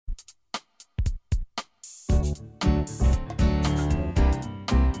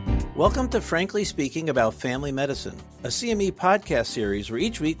Welcome to Frankly Speaking About Family Medicine, a CME podcast series where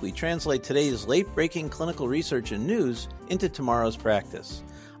each week we translate today's late-breaking clinical research and news into tomorrow's practice.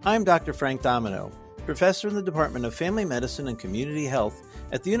 I'm Dr. Frank Domino, professor in the Department of Family Medicine and Community Health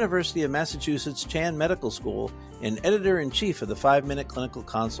at the University of Massachusetts Chan Medical School and editor-in-chief of the 5-Minute Clinical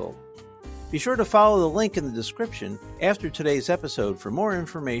Consult. Be sure to follow the link in the description after today's episode for more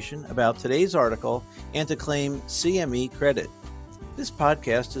information about today's article and to claim CME credit. This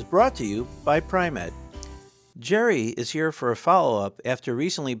podcast is brought to you by Pri-Med. Jerry is here for a follow-up after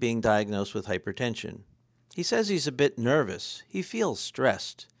recently being diagnosed with hypertension. He says he's a bit nervous. He feels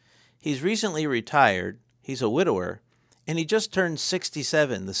stressed. He's recently retired, he's a widower, and he just turned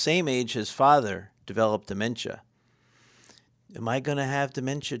 67, the same age his father developed dementia. Am I going to have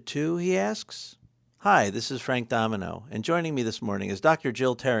dementia too, he asks? Hi, this is Frank Domino, and joining me this morning is Dr.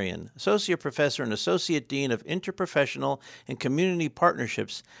 Jill Terrian, Associate Professor and Associate Dean of Interprofessional and Community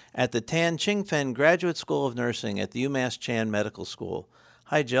Partnerships at the Tan Ching Fen Graduate School of Nursing at the UMass Chan Medical School.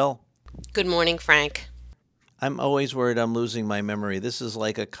 Hi, Jill. Good morning, Frank. I'm always worried I'm losing my memory. This is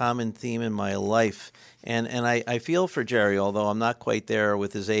like a common theme in my life, and I feel for Jerry, although I'm not quite there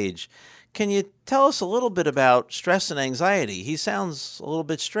with his age. Can you tell us a little bit about stress and anxiety? He sounds a little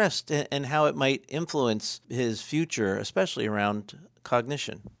bit stressed and how it might influence his future, especially around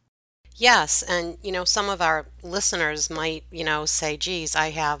cognition. Yes, and some of our listeners might, say, geez, I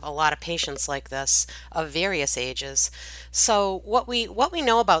have a lot of patients like this of various ages. So what we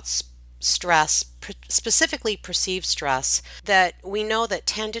know about stress, specifically perceived stress, that we know that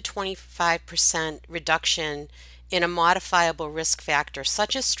 10 to 25% reduction in a modifiable risk factor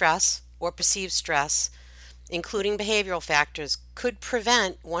such as stress or perceived stress, including behavioral factors, could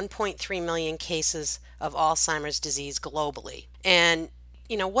prevent 1.3 million cases of Alzheimer's disease globally. And,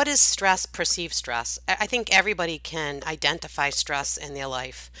 what is stress, perceived stress? I think everybody can identify stress in their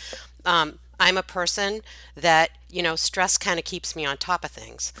life. I'm a person that, stress kind of keeps me on top of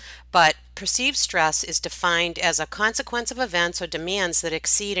things. But perceived stress is defined as a consequence of events or demands that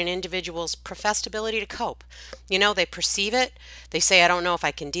exceed an individual's professed ability to cope. They perceive it, they say, I don't know if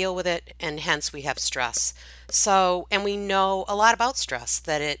I can deal with it, and hence we have stress. So, and we know a lot about stress,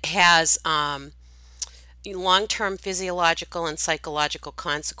 that it has long-term physiological and psychological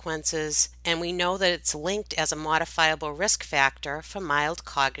consequences, and we know that it's linked as a modifiable risk factor for mild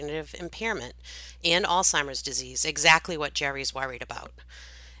cognitive impairment and Alzheimer's disease, exactly what Jerry's worried about.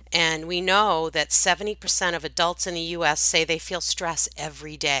 And we know that 70% of adults in the U.S. say they feel stress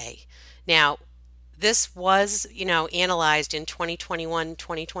every day. Now, this was, analyzed in 2021,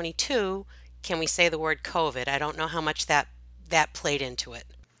 2022. Can we say the word COVID? I don't know how much that played into it.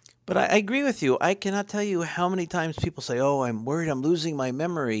 But I agree with you. I cannot tell you how many times people say, oh, I'm worried I'm losing my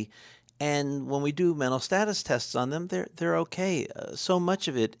memory. And when we do mental status tests on them, they're okay. So much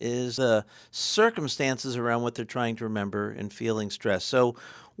of it is the circumstances around what they're trying to remember and feeling stress. So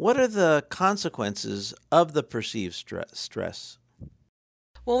what are the consequences of the perceived stress?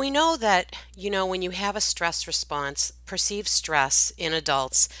 Well, we know that, when you have a stress response, perceived stress in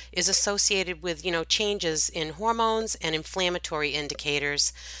adults is associated with, changes in hormones and inflammatory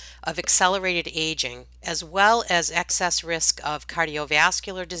indicators of accelerated aging, as well as excess risk of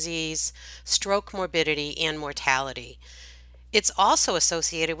cardiovascular disease, stroke morbidity, and mortality. It's also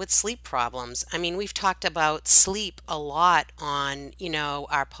associated with sleep problems. I mean, we've talked about sleep a lot on,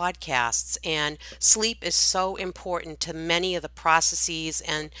 our podcasts, and sleep is so important to many of the processes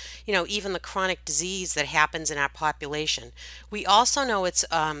and, even the chronic disease that happens in our population. We also know it's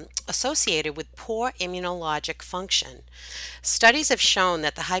associated with poor immunologic function. Studies have shown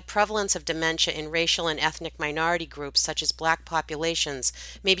that the high prevalence of dementia in racial and ethnic minority groups, such as Black populations,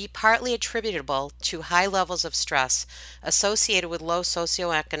 may be partly attributable to high levels of stress associated with low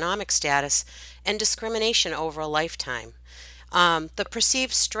socioeconomic status and discrimination over a lifetime. The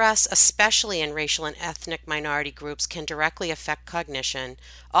perceived stress, especially in racial and ethnic minority groups, can directly affect cognition,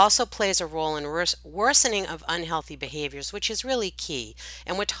 also plays a role in worsening of unhealthy behaviors, which is really key.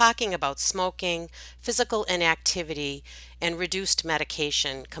 And we're talking about smoking, physical inactivity, and reduced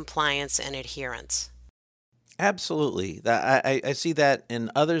medication compliance and adherence. Absolutely. I see that in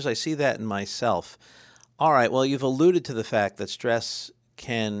others. I see that in myself. All right. Well, you've alluded to the fact that stress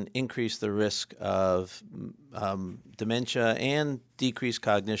can increase the risk of dementia and decrease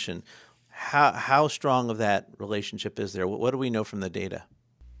cognition. How strong of that relationship is there? What do we know from the data?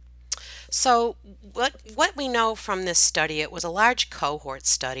 So what we know from this study, it was a large cohort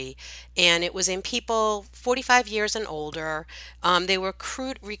study, and it was in people 45 years and older. They were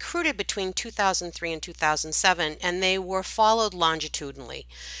recruited between 2003 and 2007, and they were followed longitudinally.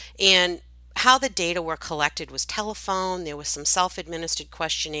 And how the data were collected was telephone. There was some self-administered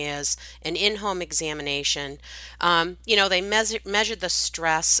questionnaires, an in-home examination. They measured the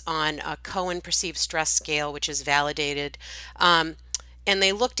stress on a Cohen perceived stress scale, which is validated. And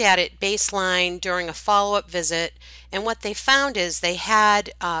they looked at it baseline during a follow-up visit. And what they found is they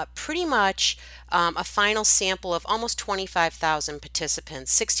had pretty much a final sample of almost 25,000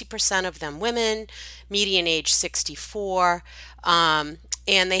 participants, 60% of them women, median age 64.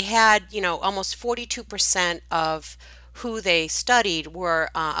 And they had, almost 42% of who they studied were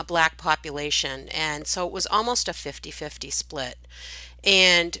a black population. And so it was almost a 50-50 split.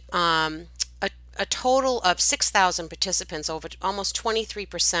 And a total of 6,000 participants, over almost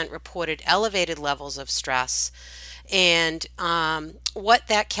 23% reported elevated levels of stress. And what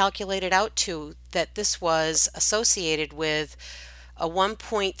that calculated out to, that this was associated with a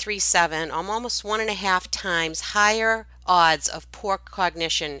 1.37, almost 1.5 times higher odds of poor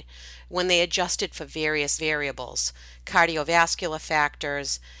cognition when they adjusted for various variables, cardiovascular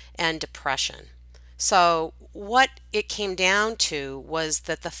factors, and depression. So what it came down to was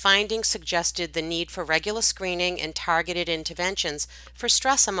that the findings suggested the need for regular screening and targeted interventions for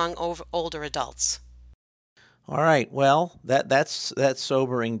stress among older adults. All right. Well, that's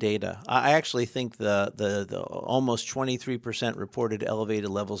sobering data. I actually think the almost 23% reported elevated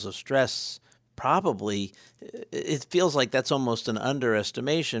levels of stress, probably, it feels like that's almost an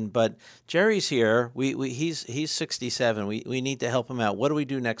underestimation. But Jerry's here. He's 67. We need to help him out. What do we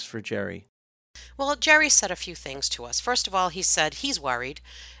do next for Jerry? Well, Jerry said a few things to us. First of all, he said he's worried.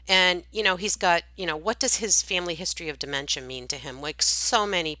 And, he's got, what does his family history of dementia mean to him? Like so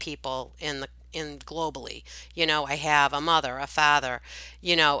many people in globally. I have a mother, a father,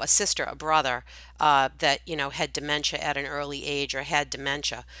 a sister, a brother that, had dementia at an early age or had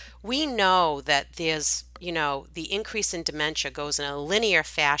dementia. We know that there's, the increase in dementia goes in a linear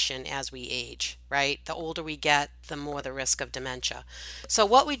fashion as we age, right? The older we get, the more the risk of dementia. So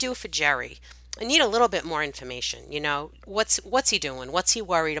what we do for Jerry, I need a little bit more information. What's he doing? What's he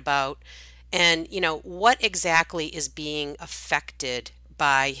worried about? And, what exactly is being affected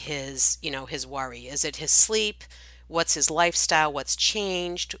by his worry? Is it his sleep? What's his lifestyle? What's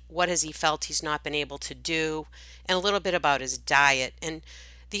changed? What has he felt he's not been able to do? And a little bit about his diet. And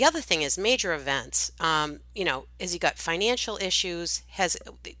the other thing is major events. Has he got financial issues?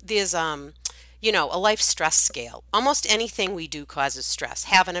 There's a life stress scale. Almost anything we do causes stress.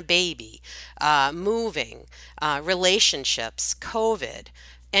 Having a baby, moving, relationships, COVID,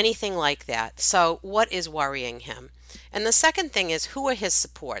 anything like that. So what is worrying him? And the second thing is, who are his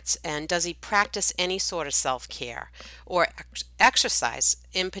supports, and does he practice any sort of self-care or exercise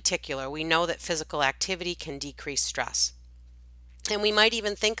in particular? We know that physical activity can decrease stress. And we might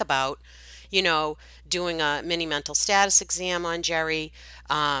even think about, doing a mini mental status exam on Jerry,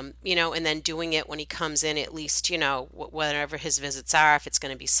 and then doing it when he comes in, at least, whatever his visits are, if it's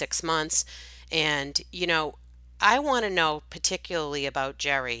going to be 6 months. And, I want to know particularly about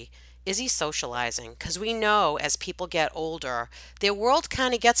Jerry. Is he socializing? Because we know as people get older, their world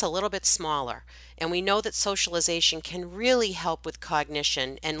kind of gets a little bit smaller. And we know that socialization can really help with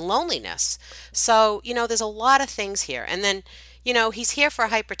cognition and loneliness. So, there's a lot of things here. And then, he's here for a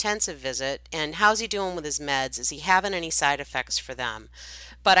hypertensive visit. And how's he doing with his meds? Is he having any side effects for them?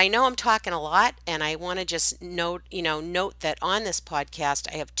 But I know I'm talking a lot, and I want to just note that on this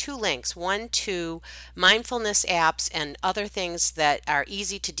podcast, I have 2 links, one to mindfulness apps and other things that are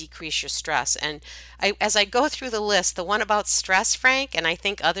easy to decrease your stress. And as I go through the list, the one about stress, Frank, and I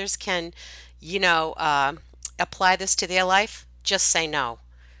think others can, apply this to their life, just say no.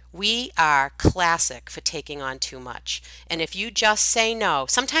 We are classic for taking on too much. And if you just say no,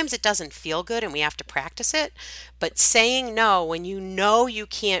 sometimes it doesn't feel good and we have to practice it, but saying no when you know you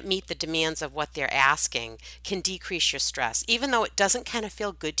can't meet the demands of what they're asking can decrease your stress. Even though it doesn't kind of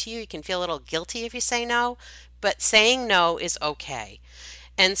feel good to you, you can feel a little guilty if you say no, but saying no is okay.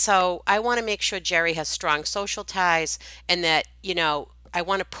 And so I want to make sure Jerry has strong social ties and that, I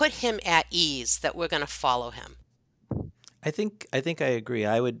want to put him at ease that we're going to follow him. I think I agree.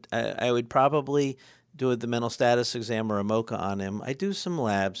 I would probably do the mental status exam or a MOCA on him. I do some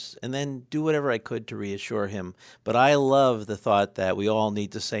labs and then do whatever I could to reassure him. But I love the thought that we all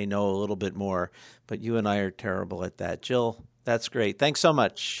need to say no a little bit more. But you and I are terrible at that. Jill, that's great. Thanks so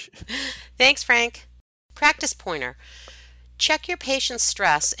much. Thanks, Frank. Practice pointer. Check your patient's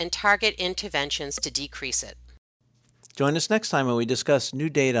stress and target interventions to decrease it. Join us next time when we discuss new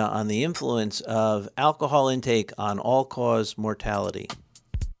data on the influence of alcohol intake on all-cause mortality.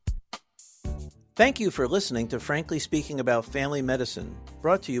 Thank you for listening to Frankly Speaking About Family Medicine,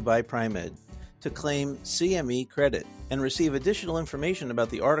 brought to you by Pri-Med. to claim CME credit. And receive additional information about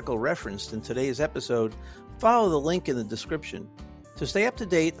the article referenced in today's episode, follow the link in the description. To stay up to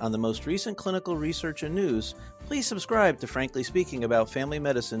date on the most recent clinical research and news, please subscribe to Frankly Speaking About Family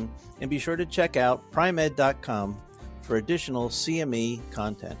Medicine and be sure to check out primed.com for additional CME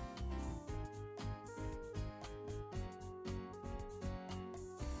content.